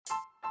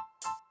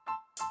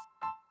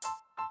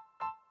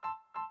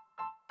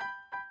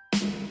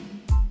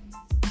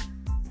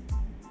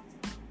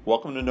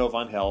Welcome to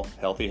Novant Health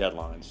Healthy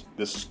Headlines.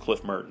 This is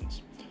Cliff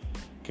Mertens.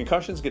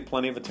 Concussions get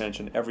plenty of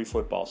attention every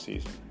football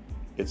season.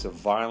 It's a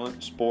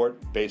violent sport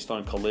based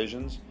on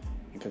collisions,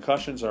 and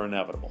concussions are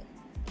inevitable.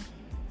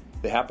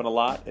 They happen a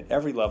lot at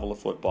every level of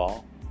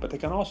football, but they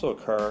can also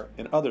occur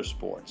in other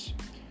sports,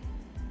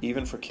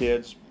 even for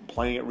kids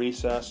playing at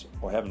recess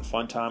or having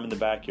fun time in the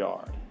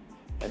backyard.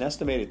 An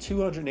estimated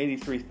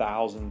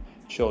 283,000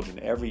 children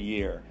every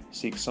year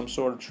seek some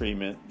sort of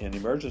treatment in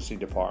emergency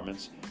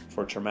departments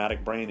for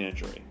traumatic brain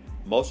injury.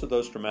 Most of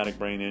those traumatic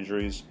brain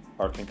injuries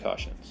are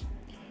concussions.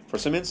 For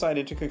some insight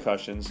into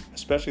concussions,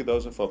 especially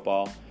those in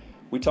football,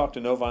 we talked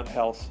to Novant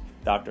Health's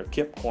Dr.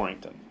 Kip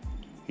Corrington.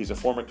 He's a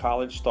former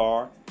college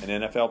star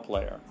and NFL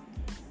player.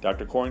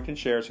 Dr. Corrington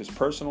shares his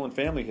personal and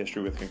family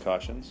history with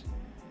concussions,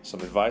 some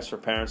advice for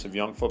parents of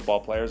young football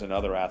players and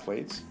other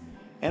athletes,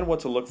 and what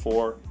to look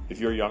for if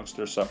your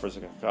youngster suffers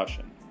a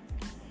concussion.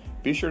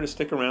 Be sure to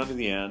stick around to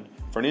the end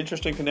for an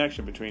interesting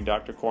connection between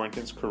Dr.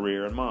 Corrington's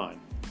career and mine.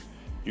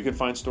 You can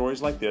find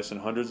stories like this and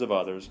hundreds of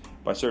others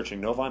by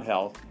searching Novant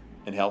Health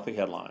and Healthy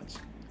Headlines.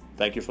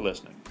 Thank you for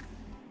listening.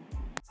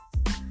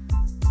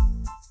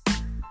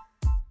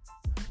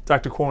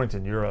 Dr.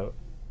 Corrington,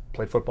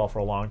 played football for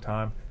a long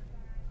time.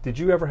 Did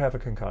you ever have a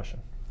concussion?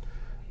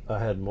 I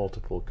had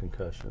multiple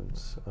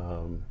concussions,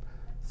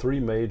 3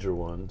 major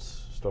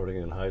ones starting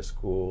in high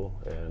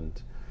school, and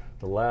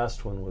the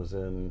last one was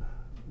in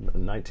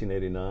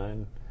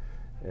 1989,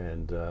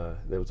 and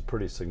there was a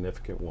pretty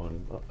significant one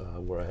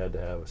where I had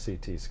to have a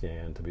CT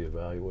scan to be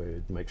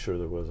evaluated to make sure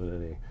there wasn't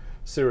any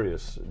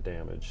serious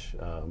damage.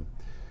 And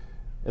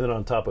then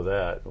on top of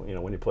that,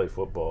 when you play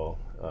football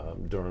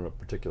during a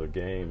particular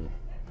game,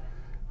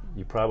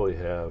 you probably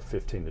have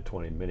 15 to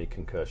 20 mini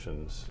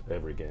concussions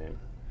every game.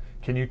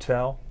 Can you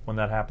tell when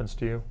that happens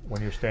to you?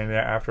 When you're standing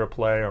there after a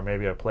play or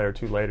maybe a play or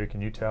two later, can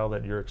you tell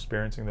that you're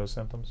experiencing those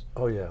symptoms?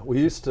 Oh yeah, we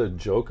used to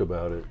joke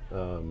about it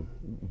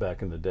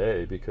back in the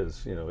day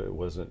because it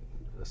wasn't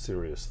a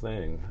serious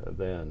thing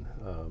then.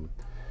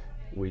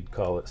 We'd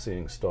call it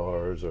seeing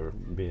stars or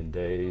being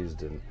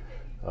dazed, and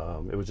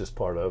it was just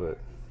part of it.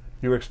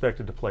 You were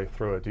expected to play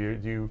through it. Do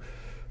you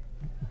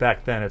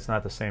back then, it's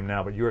not the same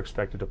now, but you were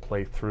expected to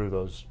play through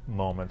those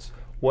moments.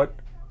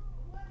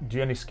 Do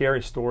you have any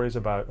scary stories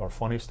or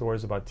funny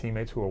stories about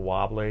teammates who were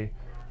wobbly?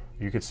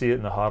 You could see it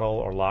in the huddle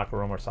or locker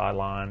room or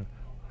sideline.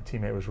 A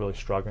teammate was really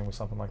struggling with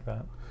something like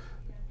that?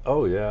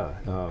 Oh yeah,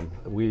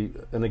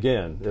 and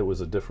again, it was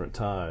a different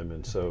time,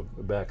 and so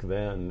back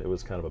then it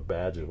was kind of a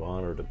badge of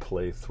honor to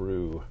play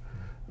through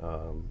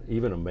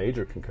even a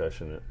major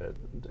concussion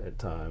at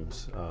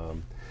times.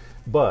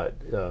 But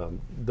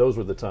those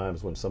were the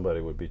times when somebody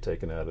would be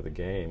taken out of the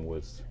game,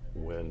 was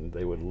when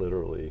they would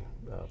literally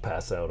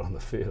pass out on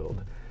the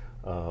field.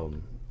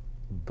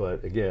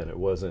 But again, it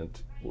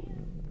wasn't,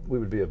 we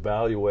would be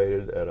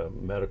evaluated at a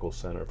medical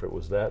center if it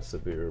was that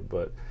severe,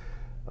 but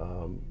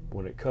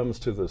when it comes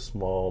to the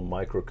small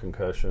micro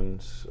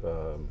concussions,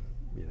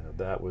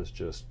 that was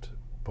just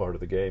part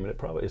of the game, and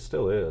it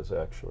still is,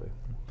 actually.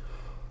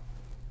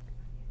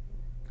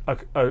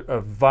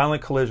 A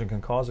violent collision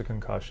can cause a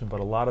concussion, but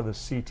a lot of the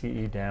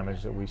CTE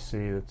damage that we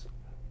see that's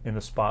in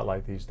the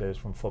spotlight these days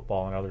from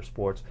football and other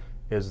sports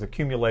is the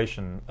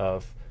accumulation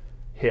of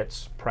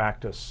hits,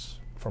 practice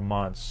for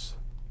months,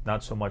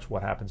 not so much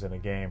what happens in a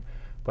game.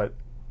 But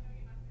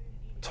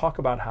talk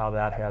about how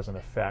that has an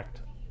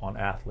effect on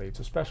athletes,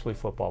 especially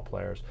football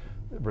players.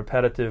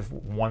 Repetitive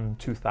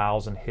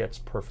 1,000-2,000 hits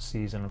per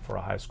season for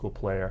a high school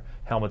player,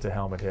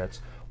 helmet-to-helmet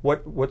hits.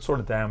 What sort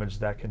of damage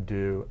that can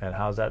do, and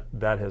how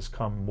that has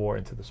come more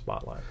into the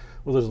spotlight?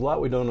 Well, there's a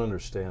lot we don't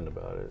understand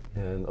about it,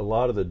 and a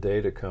lot of the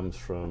data comes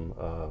from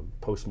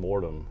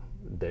post-mortem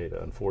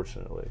data,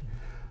 unfortunately.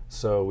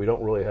 So we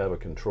don't really have a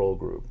control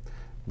group.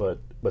 But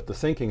the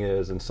thinking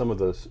is, in some of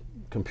the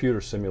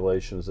computer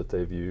simulations that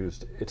they've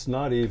used, it's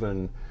not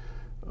even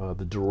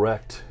the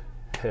direct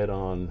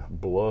head-on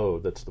blow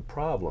that's the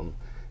problem.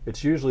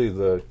 It's usually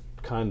the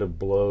kind of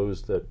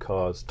blows that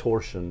cause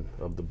torsion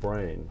of the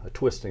brain, a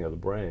twisting of the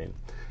brain.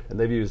 And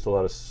they've used a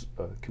lot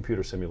of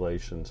computer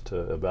simulations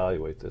to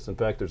evaluate this. In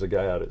fact, there's a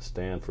guy out at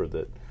Stanford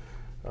that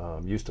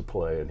used to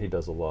play, and he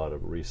does a lot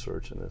of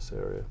research in this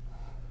area.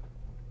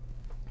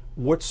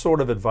 What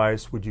sort of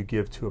advice would you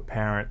give to a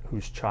parent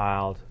whose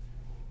child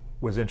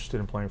was interested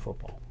in playing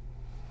football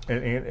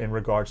in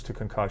regards to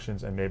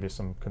concussions and maybe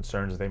some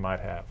concerns they might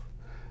have?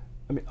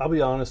 I mean, I'll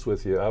be honest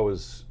with you, I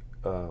was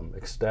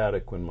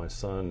ecstatic when my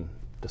son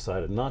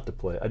decided not to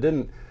play. I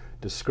didn't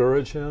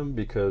discourage him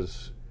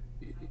because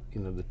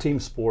the team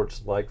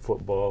sports like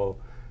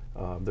football,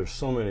 there's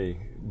so many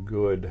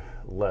good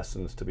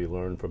lessons to be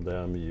learned from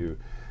them. You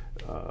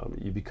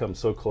become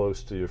so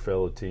close to your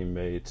fellow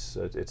teammates.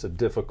 It's a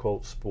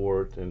difficult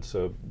sport, and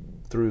so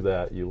through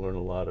that you learn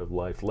a lot of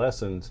life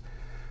lessons.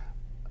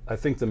 I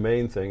think the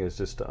main thing is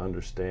just to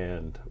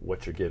understand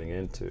what you're getting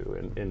into,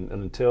 and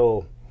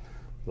until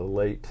the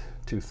late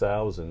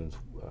 2000s,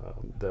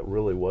 that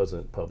really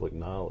wasn't public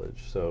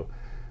knowledge. So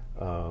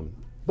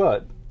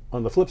But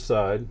on the flip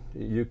side,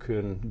 you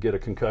can get a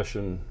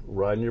concussion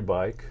riding your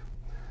bike.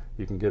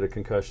 You can get a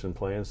concussion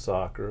playing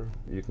soccer.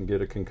 You can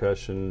get a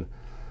concussion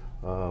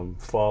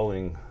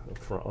falling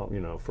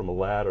from a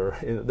ladder.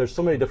 There's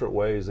so many different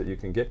ways that you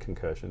can get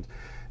concussions.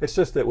 It's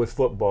just that with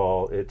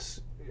football,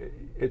 it's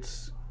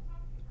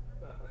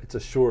a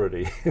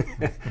surety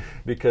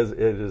because it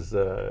is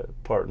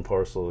part and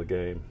parcel of the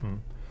game. Mm-hmm.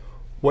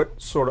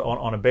 What sort of,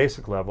 on a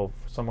basic level,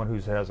 someone who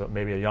has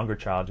maybe a younger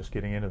child just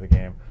getting into the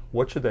game,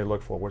 what should they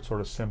look for? What sort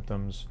of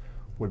symptoms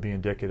would be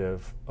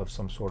indicative of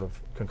some sort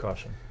of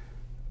concussion?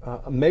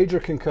 A major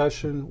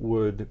concussion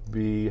would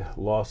be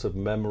loss of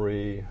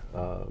memory,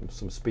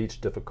 some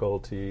speech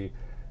difficulty,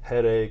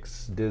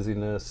 headaches,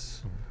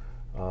 dizziness,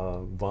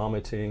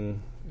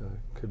 vomiting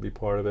could be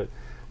part of it.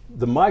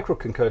 The micro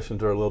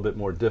concussions are a little bit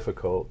more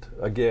difficult.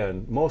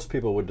 Again, most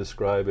people would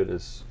describe it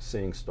as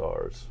seeing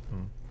stars.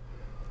 Mm.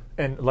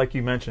 And like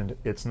you mentioned,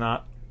 it's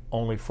not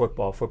only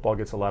football. Football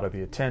gets a lot of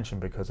the attention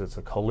because it's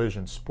a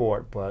collision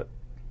sport, but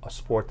a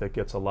sport that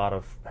has a lot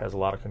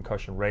of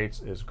concussion rates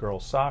is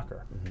girls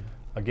soccer. Mm-hmm.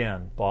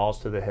 Again, balls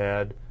to the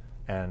head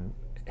and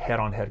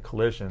head-on-head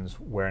collisions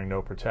wearing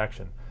no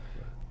protection.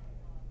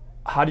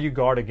 How do you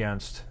guard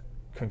against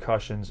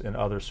concussions in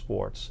other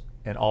sports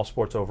and all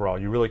sports overall?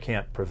 You really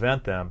can't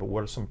prevent them, but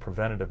what are some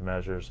preventative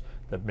measures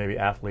that maybe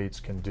athletes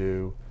can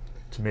do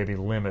to maybe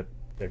limit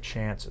their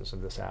chances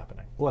of this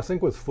happening? Well, I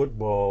think with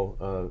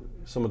football,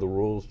 some of the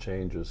rules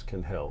changes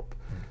can help.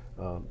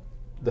 Mm-hmm.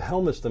 The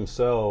helmets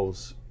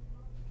themselves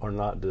are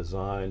not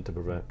designed to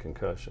prevent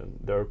concussion.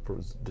 They're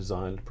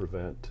designed to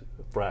prevent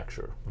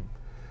fracture.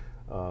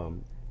 Mm-hmm.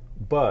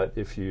 But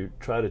if you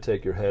try to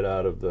take your head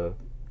out of the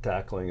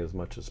tackling as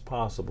much as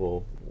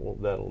possible, well,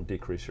 that'll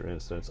decrease your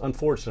incidence.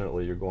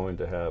 Unfortunately, you're going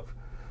to have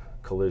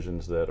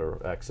collisions that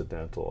are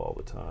accidental all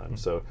the time. Mm-hmm.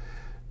 So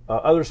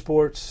other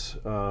sports,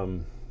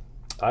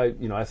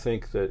 I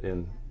think that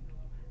in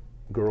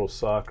girls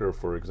soccer,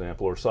 for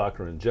example, or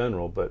soccer in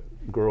general, but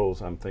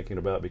girls I'm thinking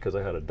about because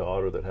I had a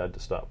daughter that had to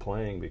stop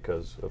playing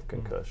because of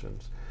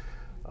concussions.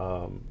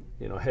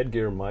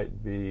 Headgear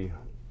might be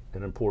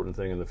an important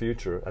thing in the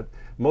future.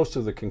 Most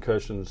of the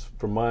concussions,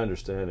 from my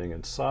understanding,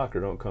 in soccer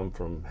don't come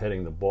from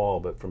hitting the ball,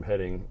 but from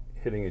hitting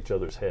each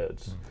other's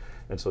heads.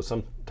 Mm-hmm. And so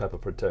some type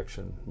of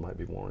protection might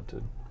be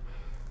warranted.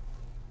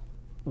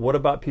 What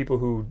about people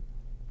who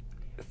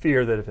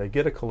fear that if they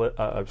get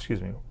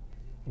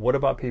what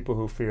about people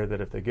who fear that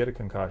if they get a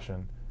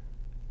concussion,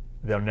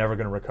 they're never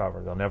going to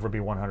recover? They'll never be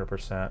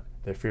 100%.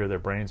 They fear their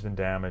brain's been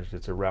damaged,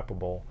 it's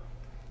irreparable.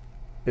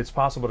 It's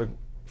possible to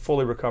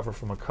fully recover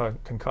from a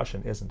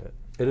concussion, isn't it?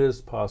 It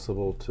is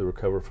possible to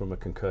recover from a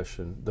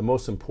concussion. The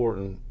most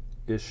important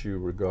issue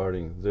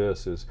regarding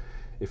this is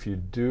if you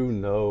do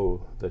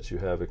know that you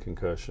have a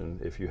concussion,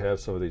 if you have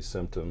some of these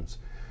symptoms,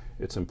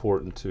 it's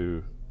important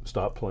to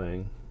stop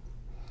playing.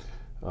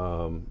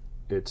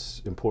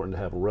 It's important to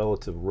have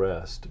relative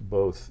rest,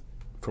 both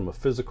from a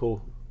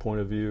physical point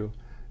of view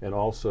and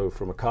also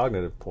from a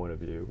cognitive point of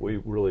view. We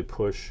really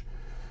push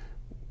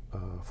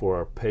for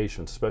our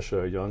patients, especially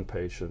our young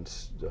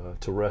patients,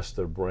 to rest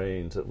their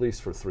brains at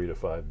least for 3 to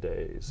 5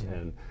 days. Mm-hmm.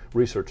 And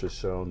research has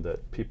shown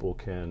that people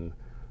can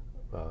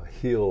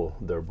heal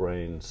their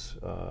brains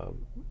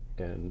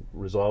and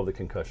resolve the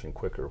concussion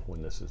quicker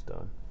when this is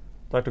done.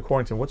 Dr.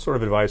 Corrington, what sort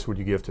of advice would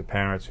you give to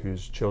parents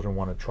whose children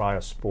want to try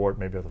a sport,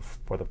 maybe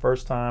for the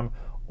first time,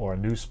 or a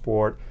new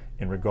sport,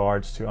 in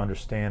regards to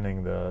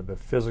understanding the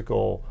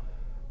physical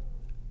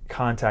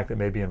contact that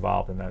may be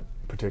involved in that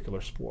particular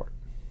sport?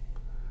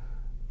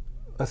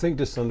 I think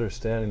just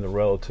understanding the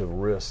relative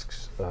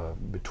risks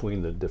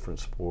between the different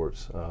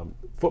sports.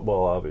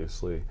 Football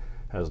obviously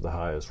has the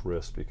highest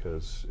risk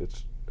because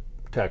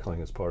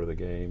tackling is part of the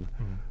game.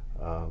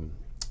 Mm-hmm.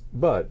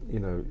 But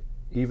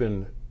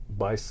even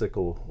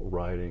bicycle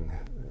riding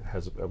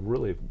has a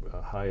really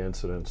high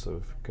incidence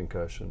of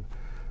concussion.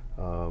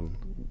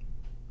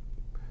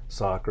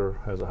 Soccer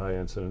has a high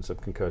incidence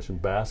of concussion.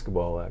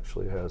 Basketball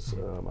actually has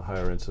a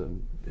higher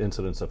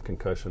incidence of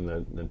concussion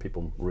than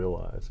people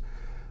realize.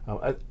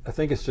 I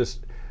think it's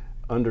just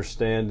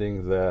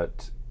understanding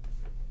that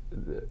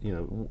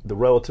the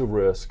relative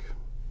risk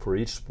for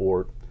each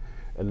sport,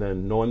 and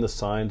then knowing the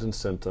signs and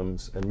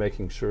symptoms and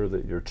making sure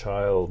that your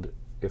child,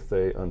 if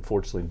they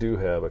unfortunately do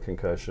have a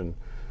concussion,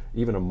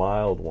 even a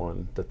mild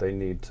one, that they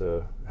need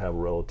to have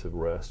relative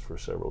rest for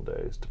several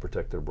days to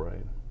protect their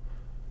brain.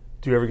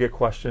 Do you ever get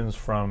questions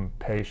from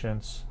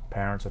parents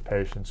of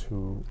patients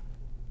who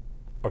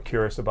are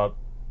curious about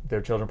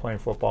their children playing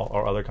football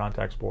or other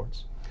contact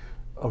sports?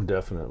 Oh,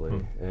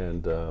 definitely.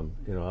 And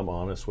I'm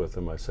honest with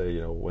them. I say,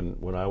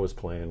 when I was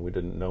playing, we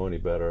didn't know any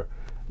better.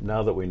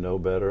 Now that we know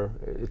better,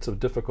 it's a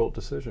difficult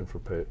decision for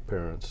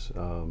parents,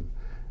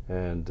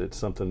 and it's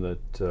something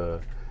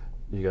that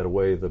you got to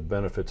weigh the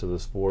benefits of the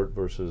sport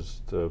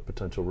versus the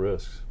potential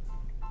risks.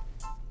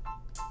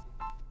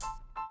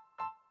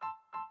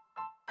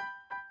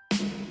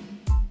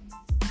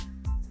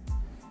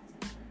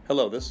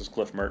 Hello, this is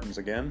Cliff Mertens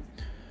again.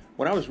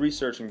 When I was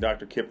researching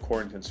Dr. Kip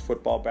Corrington's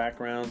football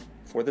background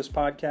for this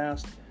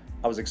podcast,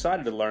 I was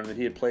excited to learn that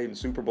he had played in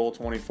Super Bowl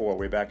 24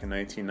 way back in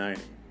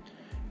 1990.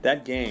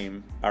 That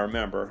game, I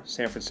remember,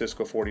 San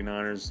Francisco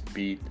 49ers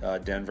beat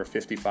Denver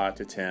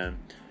 55-10.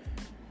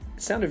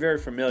 It sounded very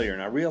familiar,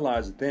 and I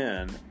realized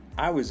then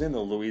I was in the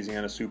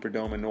Louisiana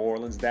Superdome in New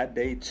Orleans that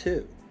day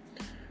too.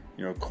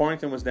 You know,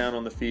 Corrington was down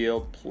on the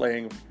field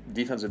playing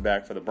defensive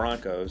back for the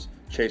Broncos,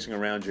 chasing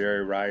around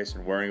Jerry Rice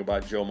and worrying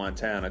about Joe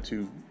Montana,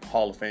 two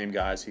Hall of Fame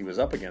guys he was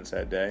up against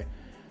that day.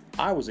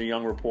 I was a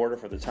young reporter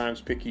for the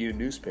Times-Picayune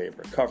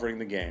newspaper covering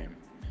the game.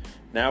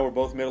 Now we're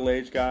both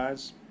middle-aged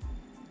guys.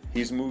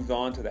 He's moved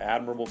on to the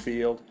admirable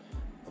field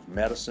of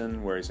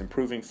medicine where he's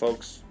improving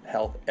folks'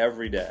 health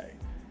every day.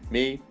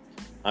 Me,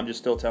 I'm just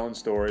still telling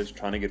stories,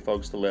 trying to get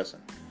folks to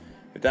listen.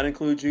 If that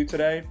includes you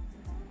today,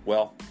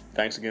 well,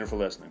 thanks again for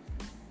listening.